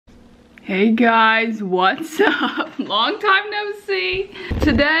Hey guys, what's up? Long time no see.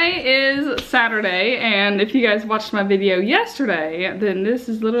 Today is Saturday, and if you guys watched my video yesterday, then this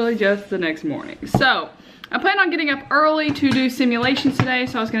is literally just the next morning. So, I plan on getting up early to do simulations today,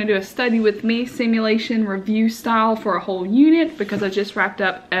 so I was gonna do a study with me simulation review style for a whole unit because I just wrapped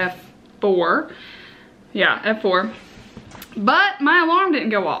up F4. Yeah, F4. But my alarm didn't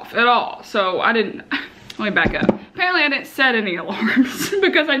go off at all, so I didn't, let me back up. Apparently I didn't set any alarms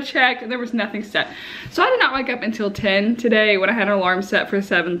because I checked and there was nothing set. So I did not wake up until 10 today when I had an alarm set for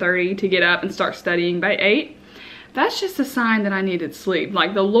 7:30 to get up and start studying by 8. That's just a sign that I needed sleep.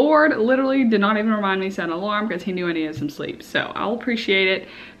 Like the Lord literally did not even remind me to set an alarm because he knew I needed some sleep. So I'll appreciate it,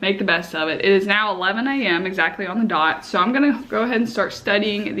 make the best of it. It is now 11 a.m. exactly on the dot. So I'm gonna go ahead and start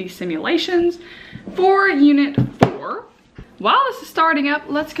studying these simulations for Unit 4. While this is starting up,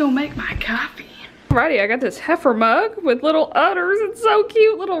 let's go make my coffee. Alrighty, I got this heifer mug with little udders. It's so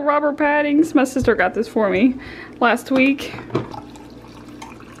cute, little rubber paddings. My sister got this for me last week.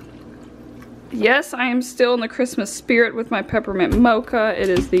 Yes, I am still in the Christmas spirit with my peppermint mocha. It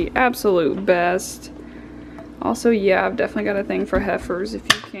is the absolute best. Also, yeah, I've definitely got a thing for heifers if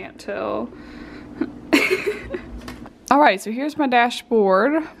you can't tell. Alright, so here's my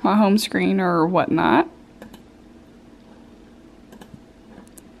dashboard, my home screen or whatnot.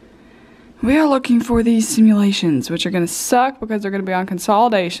 We are looking for these simulations, which are going to suck because they're going to be on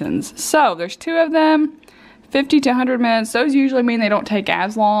consolidations. So, there's 2 of them, 50 to 100 minutes. Those usually mean they don't take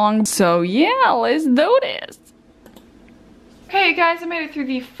as long. So, yeah, let's do this. Okay, guys, I made it through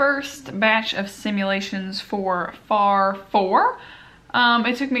the first batch of simulations for FAR 4.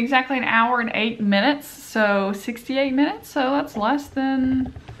 It took me exactly an hour and 8 minutes, so 68 minutes. So, that's less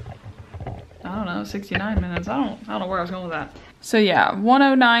than, I don't know, 69 minutes. I don't know where I was going with that. So yeah,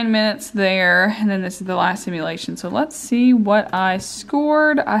 109 minutes there, and then this is the last simulation. So let's see what I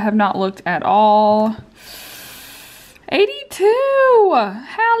scored. I have not looked at all. 82!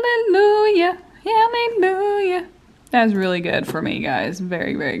 Hallelujah! Hallelujah! That's really good for me, guys.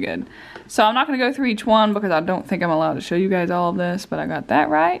 Very, very good. So I'm not going to go through each one because I don't think I'm allowed to show you guys all of this, but I got that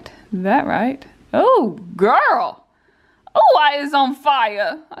right, that right. Oh, girl! Oh, I is on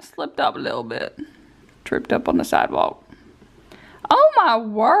fire! I slipped up a little bit. Tripped up on the sidewalk. Oh my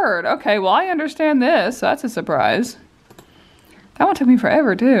word. Okay, well I understand this. So that's a surprise. That one took me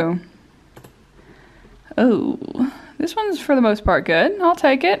forever too. Oh, this one's for the most part good. I'll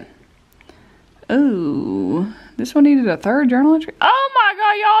take it. Oh, this one needed a 3rd journal entry. Oh my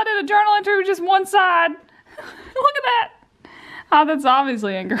god, y'all did a journal entry with just one side. Look at that. Oh, that's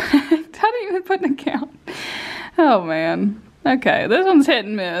obviously incorrect. I didn't even put an account. Oh man. Okay, this one's hit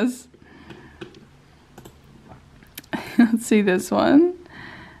and miss. Let's see this one.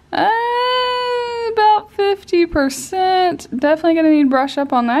 About 50%. Definitely gonna need brush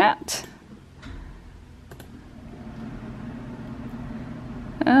up on that.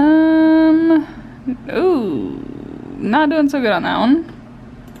 Ooh, not doing so good on that one.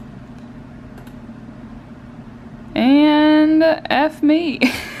 And F me.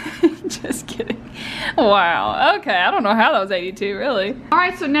 Just kidding. Wow, okay, I don't know how that was 82, really.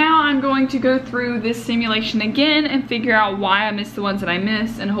 Alright, so now I'm going to go through this simulation again and figure out why I missed the ones that I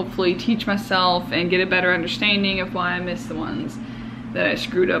missed and hopefully teach myself and get a better understanding of why I missed the ones that I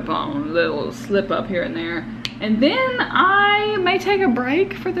screwed up on. A little slip up here and there. And then I may take a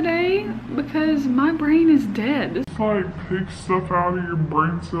break for the day because my brain is dead. It's like takes stuff out of your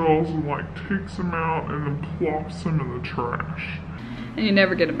brain cells and like takes them out and then plops them in the trash. And you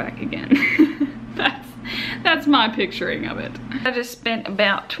never get it back again. That's my picturing of it. I just spent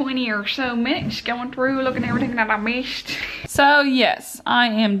about 20 or so minutes going through looking at everything that I missed. So yes, I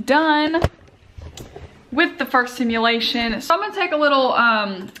am done with the first simulation. So I'm gonna take a little,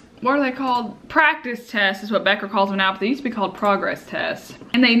 what are they called? Practice test is what Becker calls them now, but they used to be called progress tests.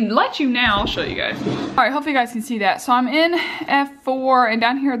 And they let you now, I'll show you guys. All right, hopefully you guys can see that. So I'm in F4 and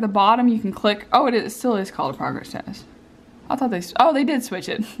down here at the bottom you can click, oh it still is called a progress test. I thought they did switch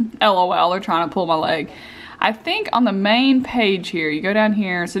it. LOL, they're trying to pull my leg. I think on the main page here, you go down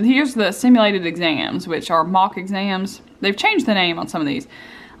here. So here's the simulated exams, which are mock exams. They've changed the name on some of these.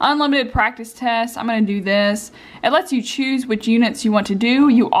 Unlimited practice tests, I'm gonna do this. It lets you choose which units you want to do.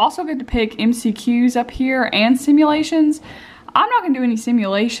 You also get to pick MCQs up here and simulations. I'm not gonna do any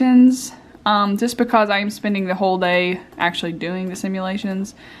simulations just because I am spending the whole day actually doing the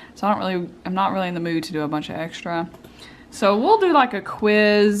simulations. So I'm not really in the mood to do a bunch of extra. So we'll do like a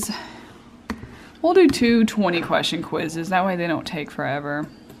quiz. We'll do 2 20-question quizzes. That way they don't take forever.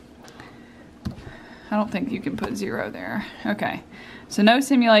 I don't think you can put 0 there. Okay. So no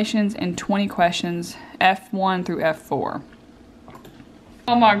simulations and 20 questions, F1 through F4.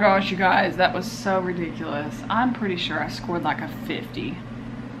 Oh my gosh, you guys, that was so ridiculous. I'm pretty sure I scored like a 50.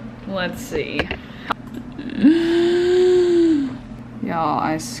 Let's see. Y'all,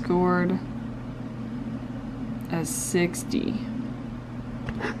 I scored a 60.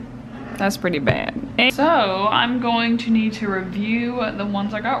 That's pretty bad. So I'm going to need to review the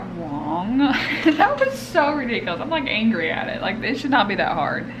ones I got wrong. That was so ridiculous. I'm like angry at it. Like, it should not be that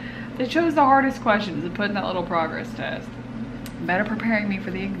hard. They chose the hardest questions and put in that little progress test. Better preparing me for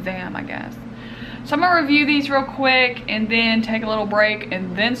the exam, I guess. So I'm gonna review these real quick and then take a little break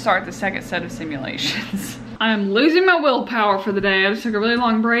and then start the second set of simulations. I'm losing my willpower for the day. I just took a really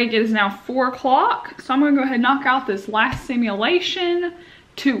long break. It is now 4 o'clock. So I'm gonna go ahead and knock out this last simulation,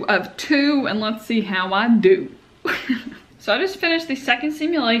 2 of 2, and let's see how I do. So I just finished the second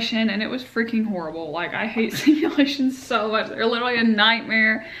simulation and it was freaking horrible. Like, I hate simulations so much. They're literally a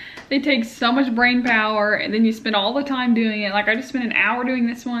nightmare. They take so much brain power and then you spend all the time doing it. Like, I just spent an hour doing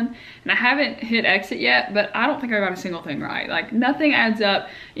this one and I haven't hit exit yet, but I don't think I got a single thing right. Like, nothing adds up.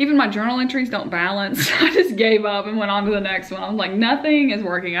 Even my journal entries don't balance. I just gave up and went on to the next one. I was like, nothing is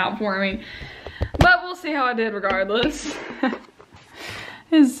working out for me. But we'll see how I did regardless.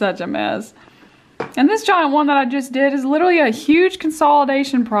 It's such a mess. And this giant one that I just did is literally a huge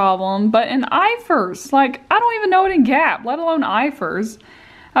consolidation problem, but in IFRS. Like, I don't even know it in GAP, let alone IFRS.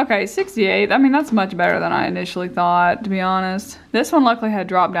 Okay, 68. I mean, that's much better than I initially thought, to be honest. This one luckily had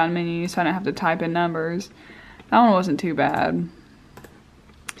drop-down menus, so I didn't have to type in numbers. That one wasn't too bad.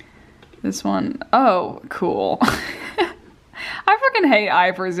 This one, oh, cool. I freaking hate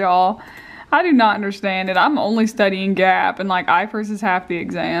IFRS, y'all. I do not understand it. I'm only studying GAP, and like IFRS is half the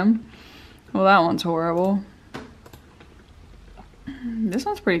exam. Well, that one's horrible. This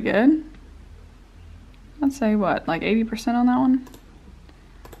one's pretty good. I'd say what, like 80% on that one?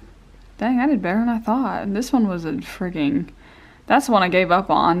 Dang, I did better than I thought. And this one was a freaking, that's the one I gave up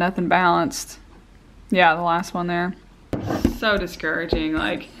on, nothing balanced. Yeah, the last one there. So discouraging.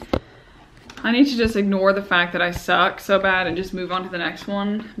 Like, I need to just ignore the fact that I suck so bad and just move on to the next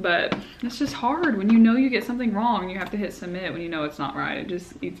one. But it's just hard when you know you get something wrong. You have to hit submit when you know it's not right. It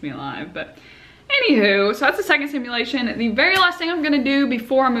just eats me alive. But anywho, so that's the second simulation. The very last thing I'm gonna do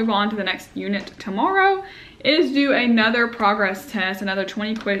before I move on to the next unit tomorrow is do another progress test, another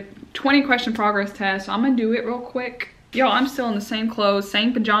 20 question progress test. So I'm gonna do it real quick. Y'all, I'm still in the same clothes,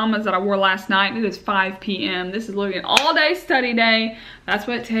 same pajamas that I wore last night. It is 5 p.m. This is literally an all-day study day. That's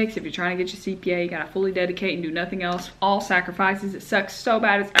what it takes if you're trying to get your CPA. You gotta fully dedicate and do nothing else. All sacrifices. It sucks so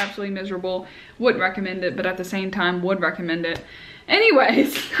bad. It's absolutely miserable. Wouldn't recommend it, but at the same time, would recommend it.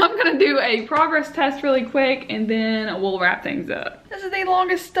 Anyways, I'm gonna do a progress test really quick and then we'll wrap things up. This is the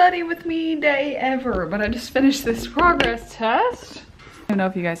longest study with me day ever, but I just finished this progress test. I don't know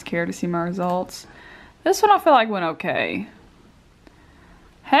if you guys care to see my results. This one I feel like went okay.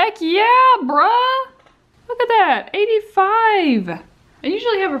 Heck yeah, bruh! Look at that, 85. I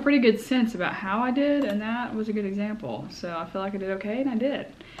usually have a pretty good sense about how I did, and that was a good example. So I feel like I did okay, and I did.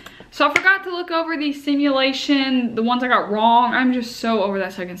 So I forgot to look over the simulation, the ones I got wrong. I'm just so over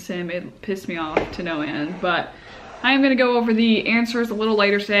that second sim, it pissed me off to no end. But I am gonna go over the answers a little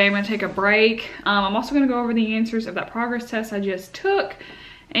later today. I'm gonna take a break. I'm also gonna go over the answers of that progress test I just took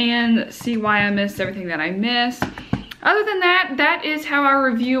and see why I missed everything that I missed. Other than that, that is how I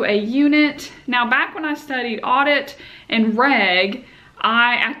review a unit. Now, back when I studied audit and reg,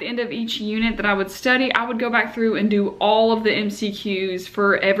 at the end of each unit that I would study, I would go back through and do all of the MCQs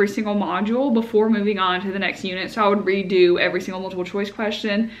for every single module before moving on to the next unit. So I would redo every single multiple choice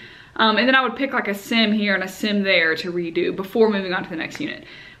question. And then I would pick like a sim here and a sim there to redo before moving on to the next unit.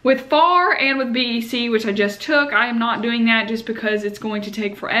 With FAR and with BEC, which I just took, I am not doing that just because it's going to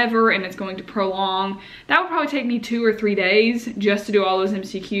take forever and it's going to prolong. That would probably take me 2 or 3 days just to do all those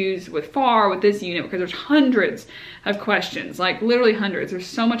MCQs with FAR, with this unit, because there's hundreds of questions, like literally hundreds. There's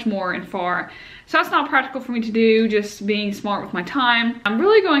so much more in FAR. So that's not practical for me to do, just being smart with my time. I'm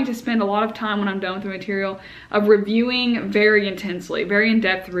really going to spend a lot of time when I'm done with the material of reviewing very intensely, very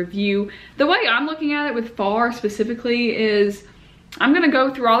in-depth review. The way I'm looking at it with FAR specifically is I'm gonna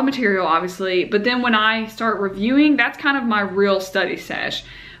go through all the material, obviously, but then when I start reviewing, that's kind of my real study sesh.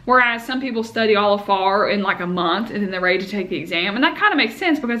 Whereas some people study all of FAR in like a month and then they're ready to take the exam. And that kind of makes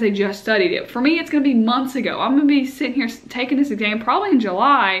sense because they just studied it. For me, it's gonna be months ago. I'm gonna be sitting here taking this exam probably in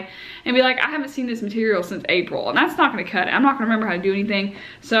July and be like, I haven't seen this material since April. And that's not gonna cut it. I'm not gonna remember how to do anything.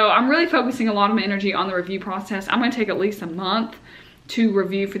 So I'm really focusing a lot of my energy on the review process. I'm gonna take at least a month to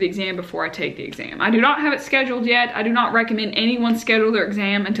review for the exam before I take the exam. I do not have it scheduled yet. I do not recommend anyone schedule their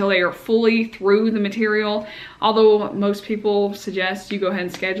exam until they are fully through the material. Although most people suggest you go ahead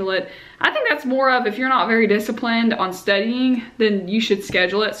and schedule it. I think that's more of, if you're not very disciplined on studying, then you should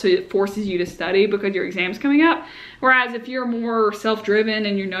schedule it so it forces you to study because your exam's coming up. Whereas if you're more self-driven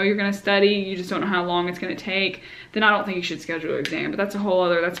and you know you're gonna study, you just don't know how long it's gonna take, then I don't think you should schedule an exam. But that's a whole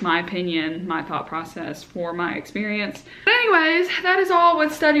other, that's my opinion, my thought process for my experience. But anyways, that is all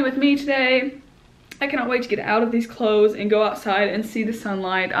with Study With Me today. I cannot wait to get out of these clothes and go outside and see the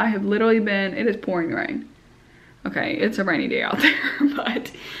sunlight. I have literally been, it is pouring rain. Okay, it's a rainy day out there,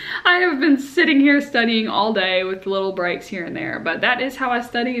 but I have been sitting here studying all day with little breaks here and there. But that is how I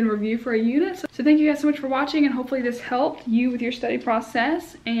study and review for a unit. So thank you guys so much for watching, and hopefully this helped you with your study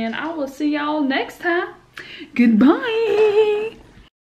process. And I will see y'all next time. Goodbye.